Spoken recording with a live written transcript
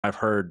I've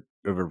heard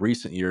over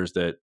recent years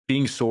that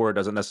being sore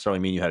doesn't necessarily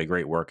mean you had a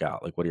great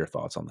workout. Like, what are your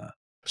thoughts on that?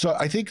 So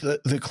I think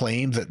that the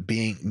claim that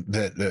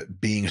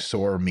being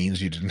sore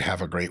means you didn't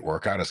have a great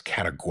workout is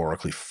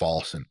categorically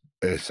false in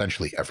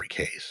essentially every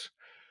case.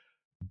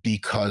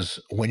 Because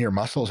when your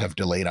muscles have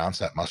delayed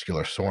onset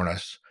muscular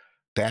soreness,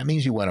 that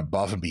means you went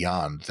above and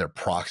beyond their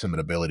proximate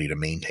ability to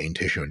maintain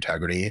tissue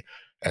integrity,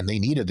 and they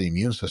needed the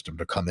immune system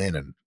to come in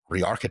and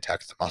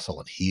re-architect the muscle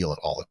and heal it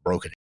all the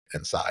broken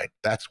inside.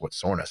 That's what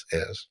soreness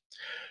is.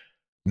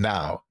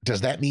 Now,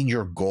 does that mean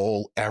your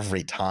goal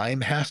every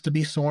time has to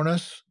be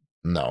soreness?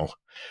 No.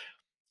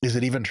 Is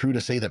it even true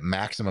to say that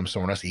maximum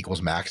soreness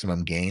equals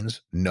maximum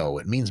gains? No,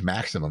 it means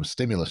maximum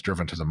stimulus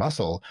driven to the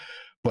muscle,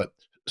 but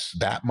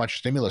that much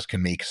stimulus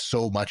can make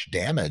so much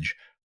damage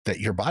that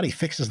your body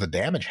fixes the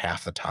damage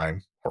half the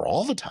time or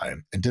all the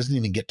time and doesn't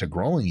even get to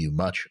growing you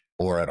much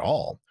or at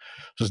all.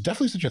 So there's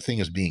definitely such a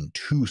thing as being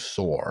too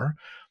sore,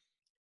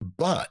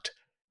 but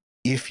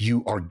if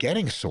you are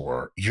getting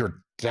sore,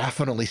 you're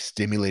definitely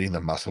stimulating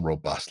the muscle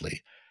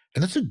robustly.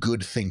 And that's a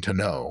good thing to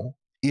know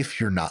if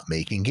you're not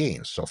making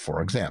gains. So,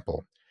 for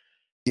example,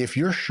 if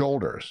your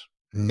shoulders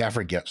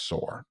never get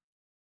sore,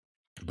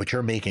 but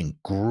you're making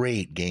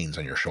great gains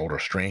on your shoulder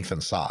strength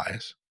and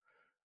size,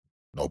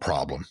 no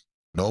problem.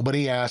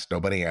 Nobody asked,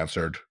 nobody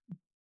answered.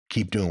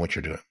 Keep doing what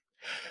you're doing.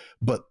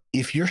 But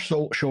if your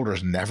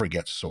shoulders never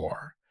get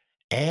sore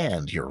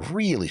and you're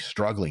really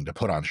struggling to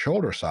put on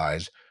shoulder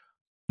size,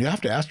 you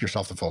have to ask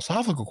yourself the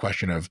philosophical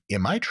question of,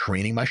 am I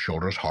training my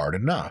shoulders hard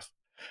enough?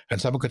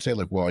 And someone could say,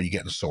 like, well, are you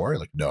getting sore?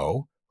 Like,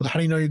 no. Well, how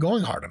do you know you're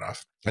going hard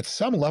enough? At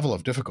some level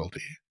of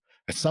difficulty,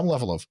 at some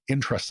level of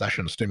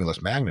intra-session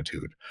stimulus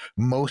magnitude,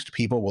 most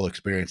people will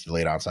experience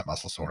delayed onset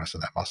muscle soreness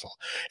in that muscle.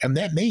 And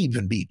that may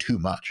even be too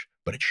much,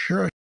 but it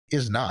sure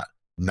is not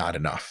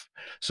enough.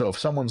 So if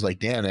someone's like,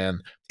 Dan,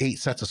 and 8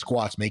 sets of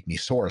squats make me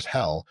sore as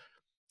hell,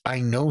 I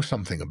know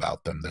something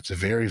about them that's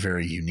very,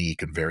 very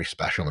unique and very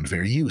special and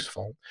very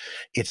useful.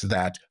 It's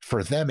that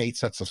for them, 8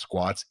 sets of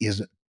squats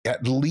is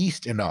at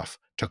least enough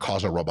to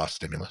cause a robust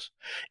stimulus.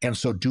 And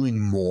so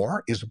doing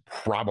more is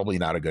probably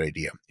not a good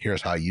idea.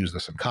 Here's how I use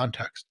this in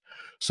context.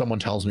 Someone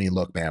tells me,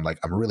 look, man, like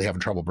I'm really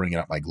having trouble bringing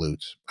up my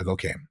glutes. Like,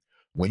 okay,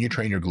 when you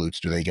train your glutes,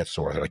 do they get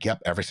sore? They're like,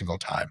 yep, every single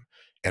time.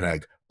 And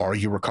like, are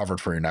you recovered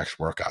for your next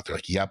workout? They're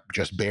like, yep,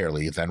 just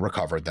barely, then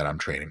recovered, then I'm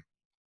training.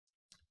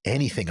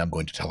 Anything I'm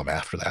going to tell them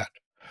after that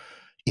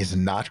is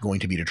not going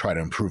to be to try to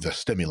improve the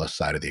stimulus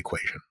side of the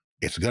equation.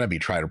 It's going to be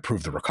try to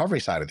improve the recovery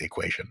side of the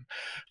equation.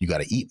 You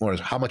got to eat more.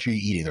 How much are you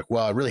eating? Like,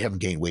 well, I really haven't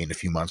gained weight in a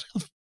few months.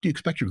 Do you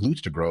expect your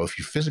glutes to grow if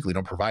you physically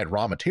don't provide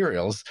raw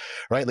materials,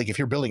 right? Like if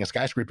you're building a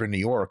skyscraper in New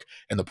York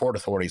and the port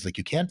authorities, like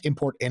you can't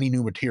import any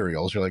new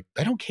materials. You're like,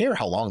 I don't care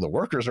how long the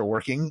workers are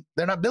working.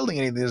 They're not building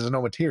anything. There's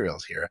no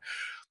materials here.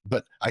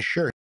 But I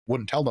sure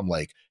wouldn't tell them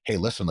like, hey,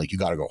 listen, like you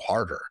got to go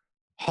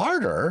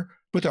harder,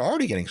 but they're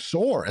already getting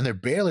sore and they're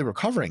barely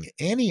recovering.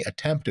 Any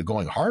attempt at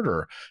going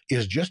harder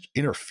is just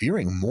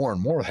interfering more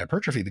and more with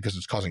hypertrophy because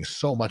it's causing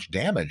so much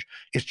damage.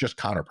 It's just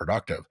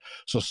counterproductive.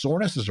 So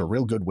soreness is a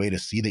real good way to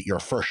see that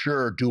you're for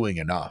sure doing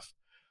enough.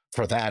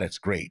 For that, it's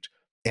great.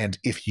 And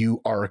if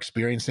you are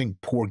experiencing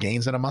poor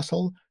gains in a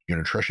muscle, your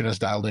nutrition is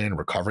dialed in,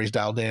 recovery is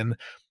dialed in,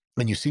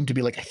 and you seem to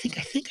be like, I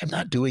think I'm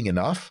not doing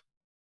enough,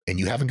 and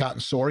you haven't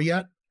gotten sore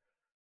yet,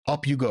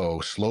 up you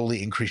go.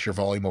 Slowly increase your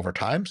volume over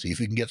time. See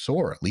if you can get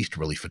sore, at least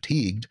really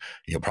fatigued.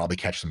 You'll probably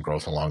catch some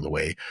growth along the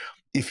way.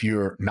 If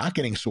you're not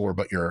getting sore,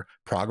 but your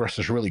progress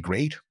is really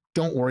great,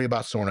 don't worry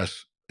about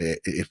soreness.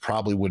 It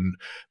probably wouldn't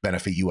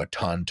benefit you a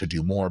ton to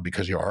do more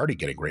because you're already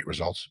getting great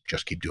results.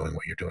 Just keep doing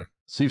what you're doing.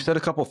 So you've said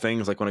a couple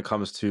things like when it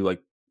comes to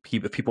like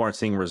if people aren't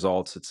seeing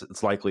results,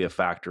 it's likely a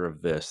factor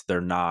of this.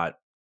 They're not,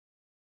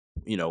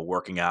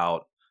 working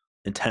out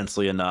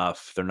intensely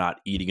enough. They're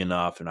not eating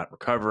enough. They're not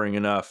recovering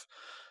enough.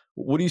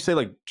 What do you say,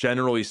 like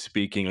generally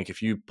speaking, like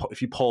if you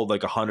polled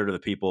like 100 of the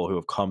people who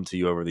have come to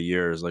you over the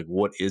years, like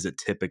what is it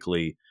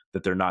typically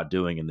that they're not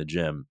doing in the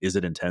gym? Is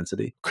it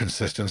intensity?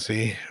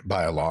 Consistency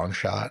by a long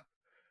shot.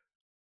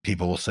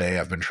 People will say,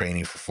 I've been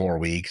training for 4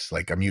 weeks.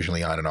 Like I'm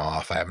usually on and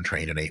off. I haven't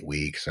trained in 8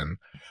 weeks and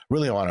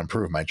really want to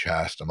improve my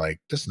chest. I'm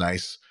like, that's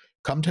nice.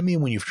 Come to me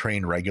when you've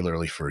trained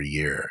regularly for a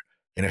year.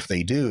 And if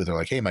they do, they're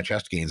like, hey, my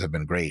chest gains have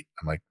been great.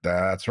 I'm like,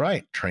 that's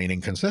right.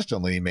 Training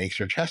consistently makes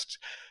your chest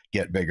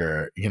get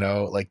bigger.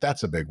 Like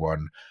that's a big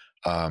one.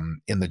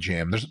 In the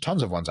gym, there's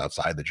tons of ones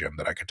outside the gym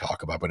that I could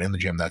talk about, but in the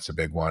gym, that's a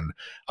big one.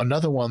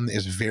 Another one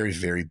is very,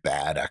 very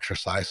bad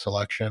exercise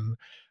selection,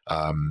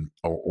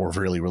 or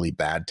really, really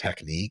bad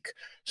technique.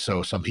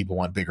 So some people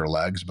want bigger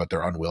legs, but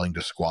they're unwilling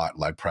to squat,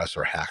 leg press,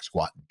 or hack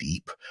squat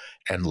deep.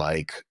 And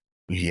like,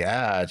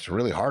 yeah, it's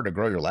really hard to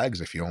grow your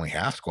legs if you only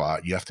half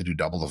squat. You have to do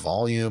double the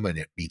volume and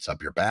it beats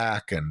up your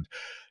back and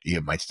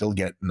you might still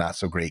get not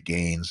so great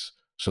gains.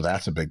 So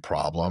that's a big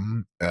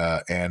problem.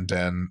 And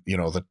then,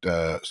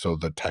 so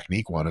the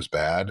technique one is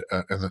bad.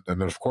 And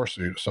then of course,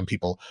 some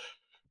people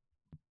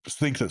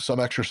think that some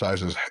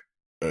exercises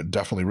are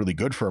definitely really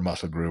good for a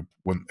muscle group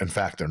when in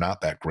fact, they're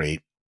not that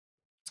great.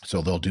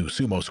 So they'll do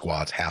sumo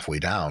squats halfway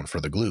down for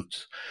the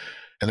glutes.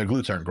 and their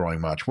glutes aren't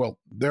growing much. Well,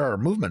 there are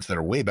movements that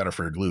are way better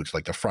for your glutes,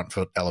 like the front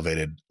foot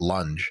elevated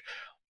lunge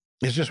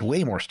is just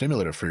way more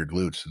stimulative for your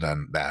glutes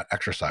than that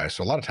exercise.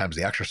 So a lot of times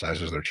the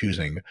exercises they're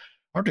choosing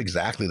aren't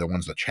exactly the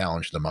ones that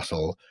challenge the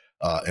muscle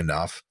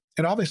enough.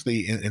 And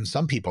obviously, in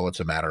some people, it's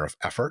a matter of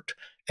effort.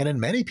 And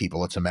in many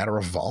people, it's a matter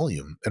of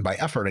volume. And by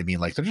effort, I mean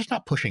like they're just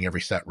not pushing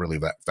every set really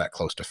that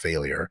close to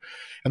failure.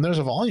 And there's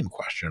a volume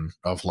question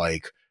of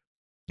like,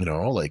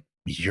 like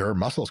your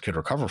muscles could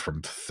recover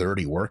from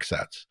 30 work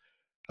sets.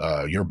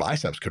 Your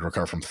biceps could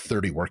recover from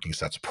 30 working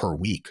sets per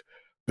week,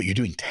 but you're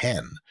doing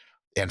 10.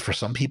 And for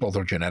some people,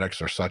 their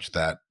genetics are such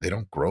that they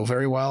don't grow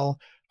very well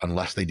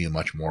unless they do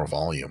much more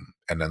volume.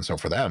 And then so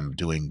for them,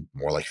 doing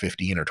more like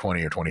 15 or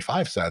 20 or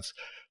 25 sets,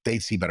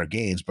 they'd see better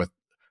gains. But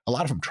a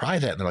lot of them try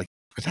that and they're like,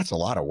 but that's a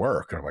lot of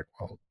work. And I'm like,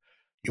 well,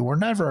 you were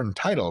never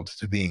entitled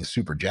to being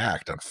super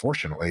jacked,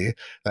 unfortunately.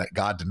 That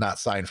God did not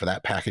sign for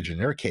that package in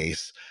your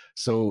case.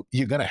 So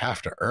you're going to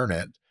have to earn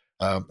it.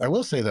 I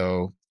will say,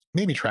 though,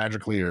 maybe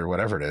tragically or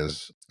whatever it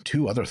is,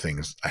 two other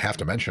things I have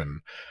to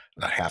mention.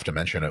 I have to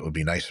mention it would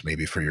be nice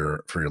maybe for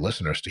your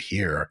listeners to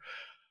hear.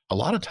 A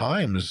lot of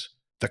times,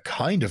 the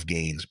kind of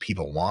gains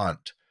people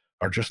want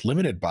are just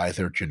limited by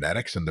their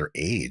genetics and their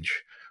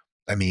age.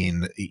 I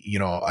mean,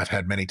 I've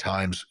had many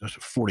times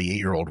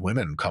 48-year-old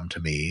women come to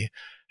me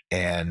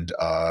and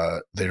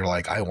they're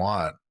like, I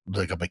want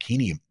like a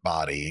bikini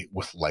body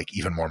with like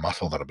even more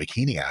muscle than a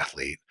bikini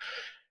athlete.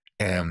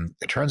 And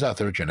it turns out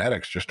their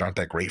genetics just aren't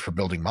that great for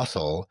building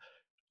muscle.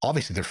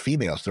 Obviously, they're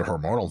females, their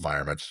hormonal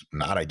environment's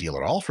not ideal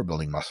at all for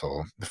building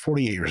muscle. They're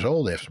 48 years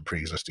old, they have some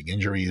pre-existing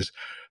injuries,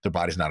 their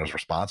body's not as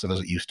responsive as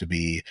it used to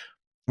be.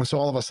 And so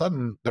all of a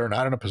sudden, they're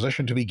not in a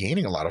position to be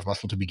gaining a lot of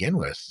muscle to begin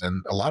with.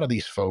 And a lot of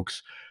these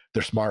folks,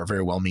 they're smart,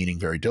 very well-meaning,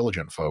 very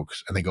diligent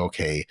folks. And they go,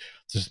 okay,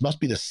 this must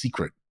be the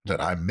secret that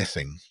I'm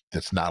missing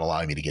that's not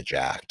allowing me to get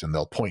jacked. And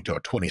they'll point to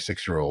a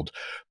 26-year-old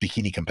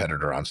bikini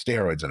competitor on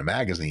steroids in a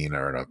magazine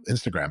or in an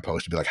Instagram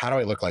post and be like, how do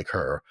I look like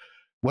her?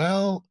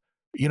 Well,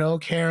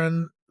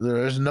 Karen,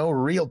 there is no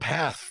real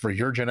path for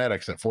your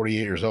genetics at 48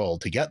 years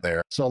old to get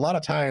there. So a lot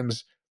of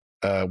times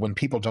when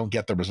people don't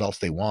get the results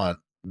they want,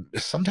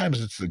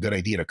 sometimes it's a good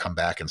idea to come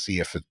back and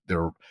see if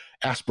their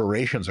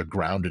aspirations are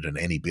grounded in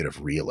any bit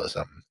of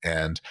realism.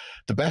 And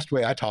the best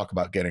way I talk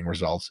about getting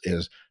results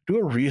is do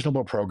a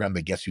reasonable program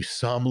that gets you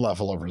some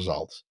level of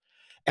results.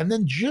 And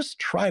then just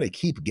try to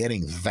keep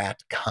getting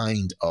that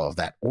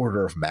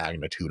order of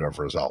magnitude of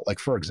result. Like,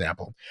 for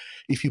example,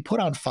 if you put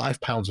on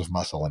 5 pounds of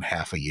muscle in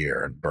half a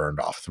year and burned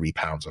off 3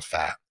 pounds of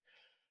fat,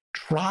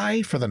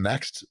 try for the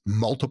next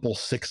multiple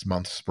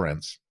 6-month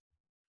sprints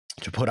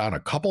to put on a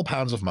couple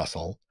pounds of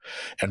muscle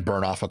and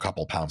burn off a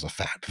couple pounds of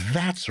fat.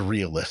 That's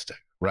realistic,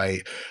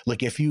 right?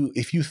 Like if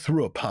you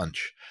threw a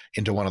punch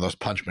into one of those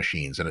punch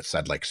machines and it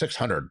said like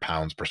 600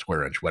 pounds per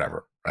square inch,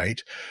 whatever,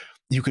 right?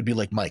 You could be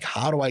like, Mike,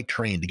 how do I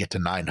train to get to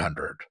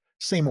 900?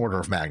 Same order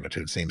of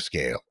magnitude, same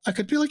scale. I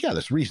could be like, yeah,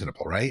 that's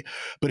reasonable, right?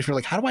 But if you're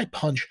like, how do I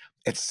punch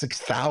at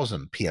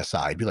 6,000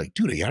 PSI? I'd be like,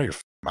 dude, are you out of your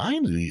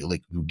mind?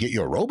 Like, get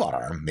you a robot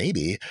arm,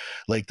 maybe.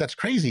 Like, that's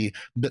crazy.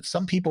 But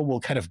some people will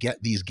kind of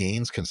get these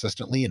gains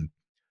consistently in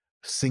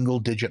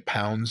single-digit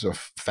pounds of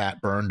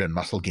fat burned and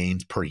muscle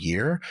gains per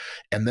year.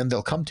 And then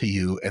they'll come to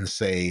you and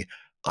say,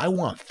 I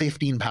want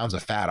 15 pounds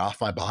of fat off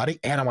my body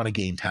and I want to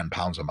gain 10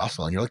 pounds of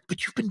muscle. And you're like,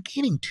 but you've been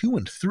gaining 2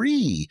 and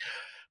 3.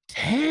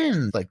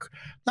 10, like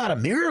not a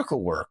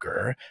miracle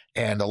worker.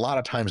 And a lot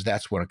of times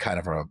that's when kind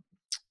of a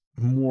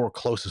more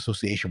close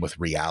association with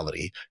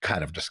reality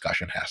kind of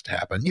discussion has to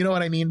happen. You know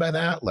what I mean by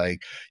that?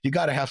 Like, you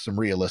got to have some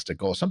realistic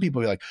goals. Some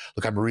people be like,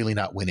 look, I'm really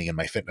not winning in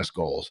my fitness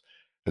goals.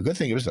 The good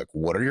thing is, like,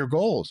 what are your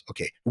goals?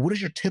 Okay, what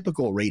is your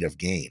typical rate of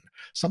gain?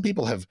 Some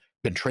people have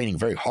been training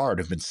very hard,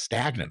 have been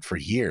stagnant for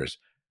years.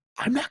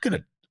 I'm not going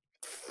to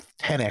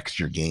 10x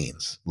your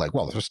gains. Like,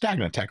 well, if they're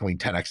stagnant, technically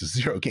 10x is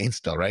 0 gain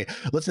still, right?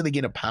 Let's say they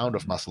gain a pound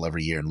of muscle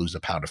every year and lose a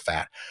pound of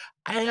fat.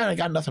 I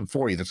got nothing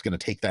for you that's going to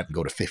take that and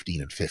go to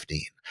 15 and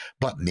 15.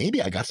 But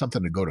maybe I got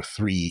something to go to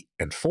 3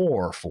 and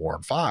 4, 4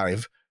 and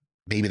 5.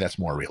 Maybe that's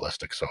more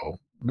realistic. So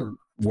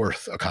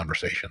worth a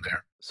conversation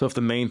there. So if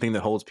the main thing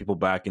that holds people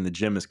back in the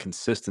gym is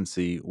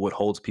consistency, what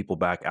holds people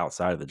back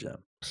outside of the gym?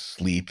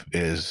 Sleep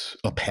is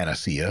a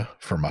panacea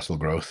for muscle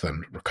growth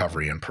and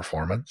recovery and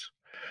performance.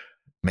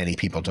 Many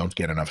people don't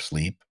get enough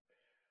sleep.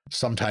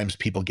 Sometimes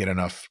people get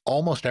enough,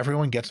 almost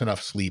everyone gets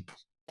enough sleep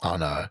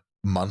on a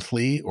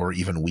monthly or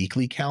even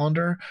weekly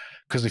calendar,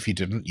 because if you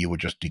didn't, you would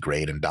just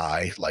degrade and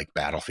die like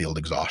battlefield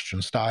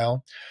exhaustion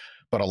style.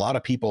 But a lot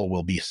of people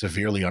will be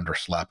severely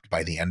underslept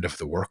by the end of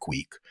the work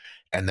week,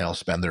 and they'll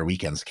spend their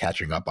weekends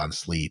catching up on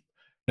sleep.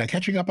 Now,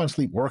 catching up on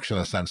sleep works in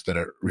the sense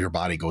that your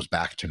body goes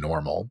back to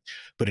normal,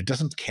 but it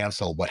doesn't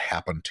cancel what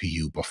happened to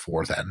you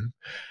before then.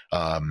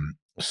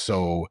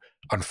 So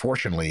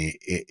unfortunately,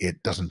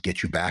 it doesn't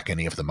get you back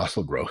any of the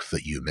muscle growth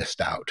that you missed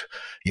out.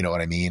 You know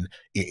what I mean?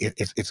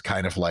 It's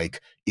kind of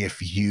like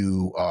if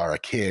you are a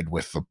kid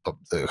with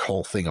the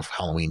whole thing of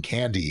Halloween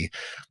candy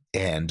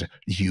and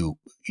you're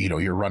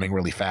running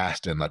really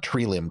fast and a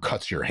tree limb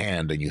cuts your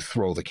hand and you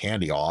throw the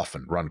candy off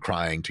and run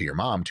crying to your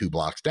mom 2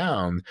 blocks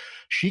down,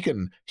 she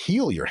can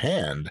heal your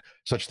hand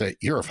such that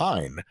you're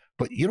fine,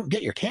 but you don't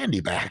get your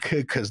candy back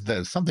because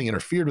there's something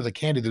interfered with the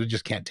candy that we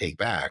just can't take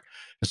back.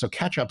 And so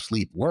catch up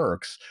sleep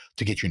works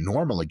to get you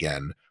normal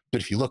again.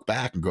 But if you look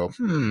back and go,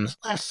 this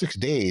last 6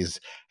 days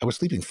I was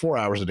sleeping 4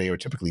 hours a day, or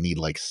typically need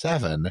like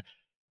 7,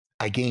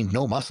 I gained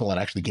no muscle and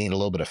actually gained a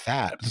little bit of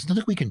fat. But there's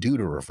nothing we can do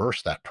to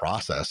reverse that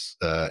process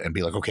and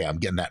be like, okay, I'm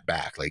getting that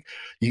back. Like,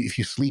 if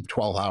you sleep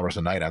 12 hours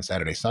a night on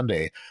Saturday,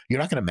 Sunday, you're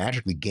not going to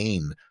magically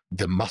gain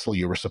the muscle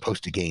you were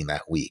supposed to gain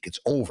that week. It's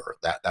over.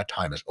 That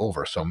time is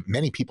over. So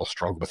many people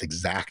struggle with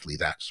exactly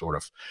that sort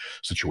of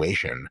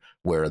situation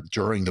where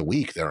during the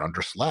week they're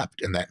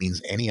underslept, and that means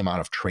any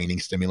amount of training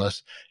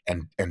stimulus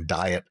and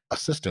diet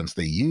assistance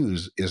they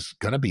use is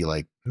going to be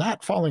like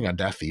not falling on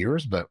deaf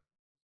ears, but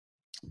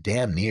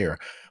damn near.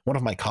 One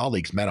of my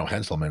colleagues, Menno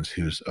Henselmans,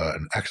 who's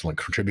an excellent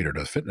contributor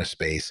to the fitness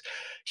space,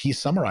 he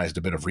summarized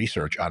a bit of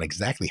research on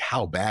exactly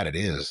how bad it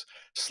is,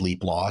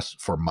 sleep loss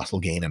for muscle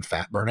gain and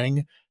fat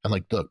burning. And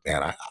like, look,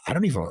 man, I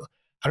don't even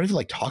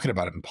like talking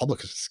about it in public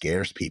because it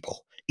scares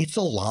people. It's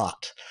a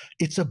lot.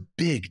 It's a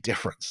big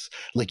difference.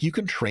 Like, you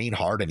can train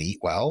hard and eat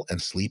well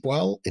and sleep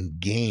well and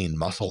gain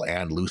muscle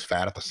and lose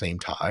fat at the same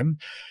time.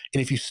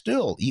 And if you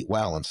still eat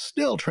well and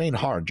still train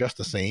hard just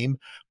the same,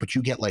 but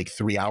you get like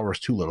 3 hours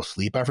too little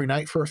sleep every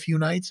night for a few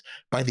nights,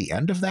 by the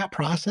end of that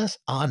process,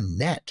 on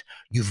net,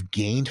 you've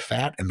gained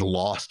fat and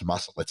lost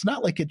muscle. It's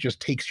not like it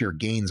just takes your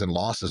gains and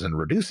losses and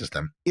reduces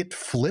them. It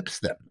flips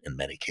them in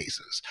many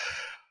cases.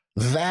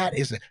 That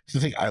is the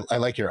thing. I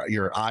like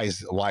your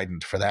eyes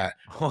widened for that.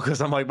 Well,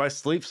 because I'm like, my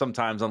sleep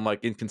sometimes I'm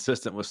like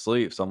inconsistent with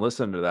sleep. So I'm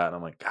listening to that and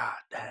I'm like, God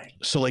dang.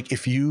 So, like,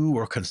 if you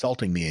were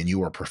consulting me and you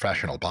were a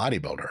professional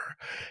bodybuilder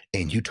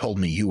and you told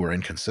me you were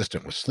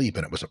inconsistent with sleep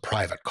and it was a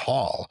private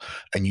call,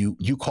 and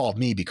you called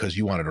me because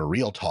you wanted a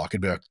real talk,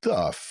 and be like,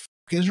 the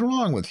is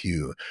wrong with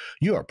you?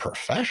 You're a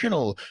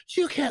professional.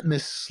 You can't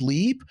miss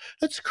sleep.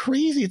 That's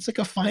crazy. It's like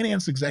a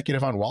finance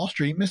executive on Wall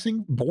Street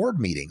missing board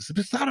meetings.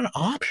 It's not an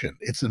option.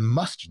 It's a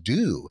must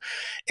do.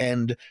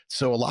 And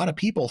so a lot of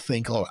people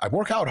think, oh, I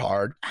work out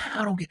hard.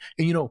 I don't get,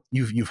 and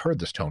you've heard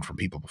this tone from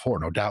people before,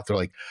 no doubt. They're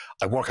like,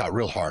 I work out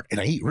real hard and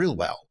I eat real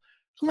well.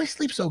 My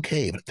sleep's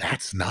okay, but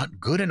that's not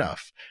good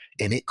enough.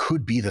 And it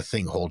could be the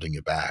thing holding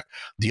you back.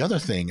 The other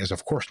thing is,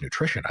 of course,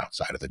 nutrition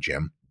outside of the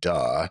gym.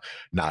 Duh.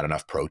 Not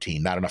enough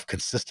protein, not enough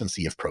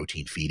consistency of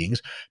protein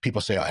feedings.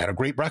 People say, I had a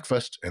great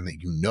breakfast, and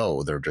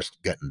they're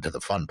just getting to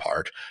the fun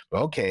part.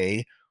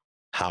 Okay,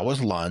 how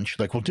was lunch?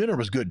 Like, well, dinner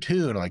was good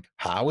too. And like,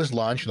 how was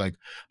lunch? Like,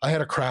 I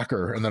had a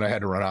cracker and then I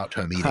had to run out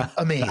to a meeting.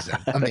 Amazing.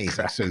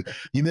 Amazing. So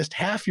you missed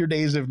half your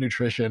days of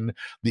nutrition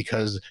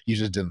because you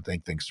just didn't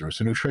think things through.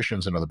 So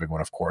nutrition's another big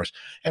one, of course.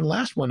 And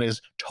last one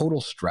is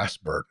total stress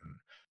burden.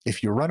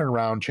 If you're running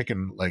around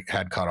chicken like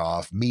head cut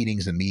off,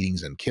 meetings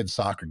and kids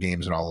soccer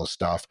games and all this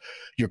stuff,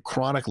 your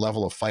chronic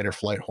level of fight or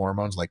flight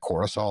hormones like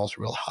cortisol is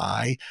real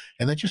high,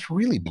 and that just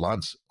really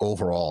blunts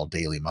overall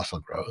daily muscle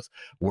growth.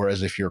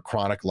 Whereas if your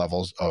chronic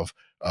levels of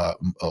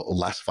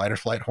less fight or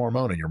flight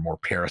hormone and you're more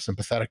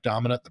parasympathetic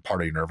dominant, the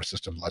part of your nervous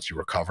system lets you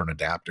recover and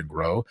adapt and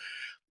grow,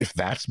 if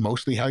that's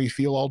mostly how you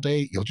feel all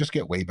day, you'll just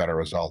get way better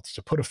results.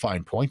 To put a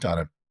fine point on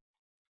it,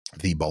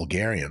 the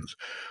Bulgarians,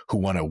 who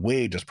won a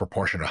way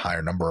disproportionate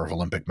higher number of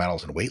Olympic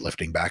medals in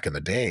weightlifting back in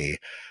the day,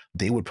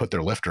 they would put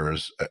their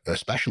lifters,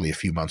 especially a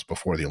few months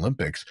before the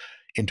Olympics,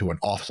 into an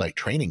offsite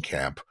training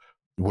camp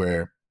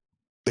where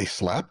they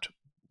slept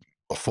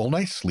a full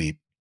night's sleep.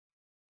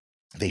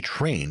 They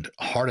trained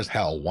hard as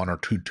hell one or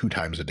two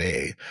times a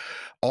day.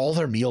 All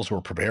their meals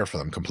were prepared for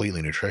them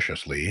completely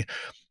nutritiously,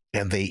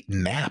 and they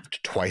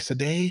napped twice a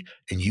day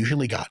and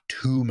usually got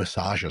 2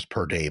 massages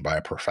per day by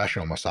a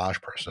professional massage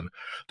person.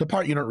 The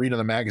part you don't read in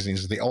the magazines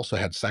is they also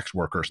had sex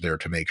workers there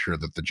to make sure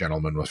that the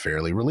gentleman was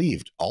fairly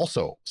relieved,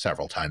 also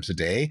several times a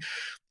day.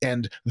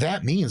 And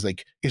that means,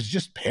 like, it's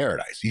just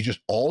paradise.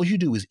 All you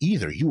do is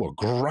either you are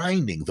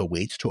grinding the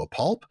weights to a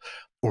pulp,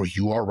 or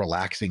you are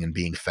relaxing and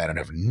being fed and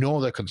have no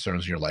other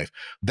concerns in your life.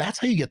 That's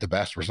how you get the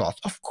best results.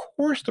 Of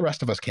course, the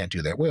rest of us can't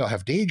do that. We all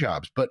have day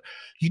jobs, but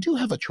you do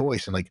have a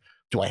choice. And like,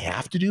 do I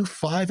have to do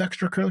 5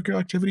 extracurricular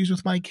activities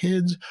with my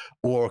kids?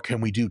 Or can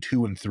we do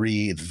 2 and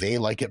 3? They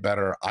like it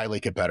better. I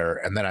like it better.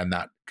 And then I'm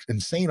not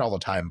insane all the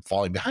time,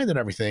 falling behind on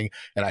everything.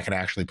 And I can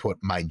actually put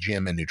my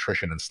gym and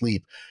nutrition and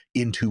sleep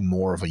into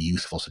more of a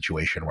useful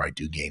situation where I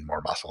do gain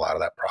more muscle out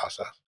of that process.